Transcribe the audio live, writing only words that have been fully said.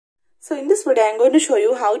So in this video, I am going to show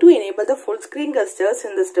you how to enable the full screen gestures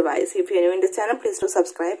in this device. If you are new in this channel, please do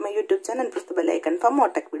subscribe my YouTube channel and press the bell icon for more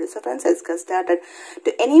tech videos. So friends, let's get started.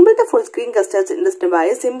 To enable the full screen gestures in this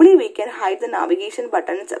device, simply we can hide the navigation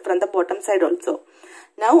buttons from the bottom side also.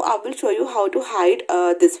 Now I will show you how to hide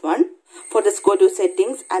this one. For this, go to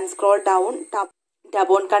settings and scroll down, tap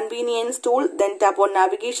on convenience tool, then tap on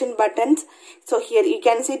navigation buttons. So here you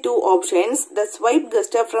can see two options, the swipe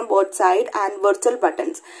gesture from both side and virtual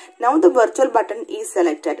buttons. Now the virtual button is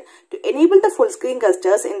selected. To enable the full screen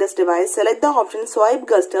gestures in this device, select the option swipe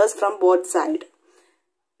gestures from both side.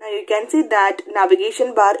 Now you can see that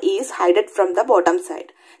navigation bar is hidden from the bottom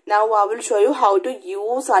side. Now I will show you how to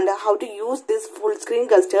use this full screen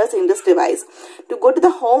gestures in this device. To go to the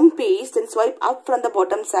home page, then swipe up from the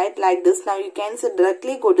bottom side like this. Now you can see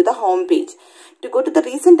directly go to the home page. To go to the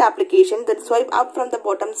recent application, then swipe up from the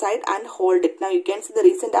bottom side and hold it. Now you can see the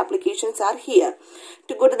recent applications are here.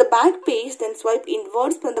 To go to the back page, then swipe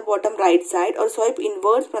inwards from the bottom right side or swipe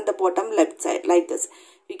inwards from the bottom left side like this.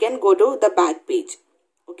 We can go to the back page.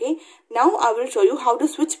 Okay, now I will show you how to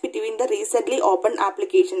switch between the recently opened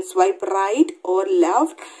applications. Swipe right or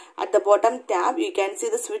left. At the bottom tab, you can see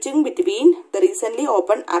the switching between the recently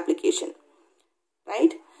opened application.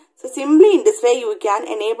 Right? So simply in this way, you can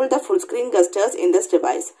enable the full screen gestures in this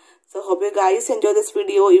device. So hope you guys enjoy this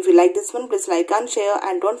video. If you like this one, please like and share,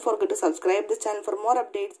 and don't forget to subscribe this channel for more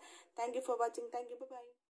updates. Thank you for watching. Thank you. Bye-bye.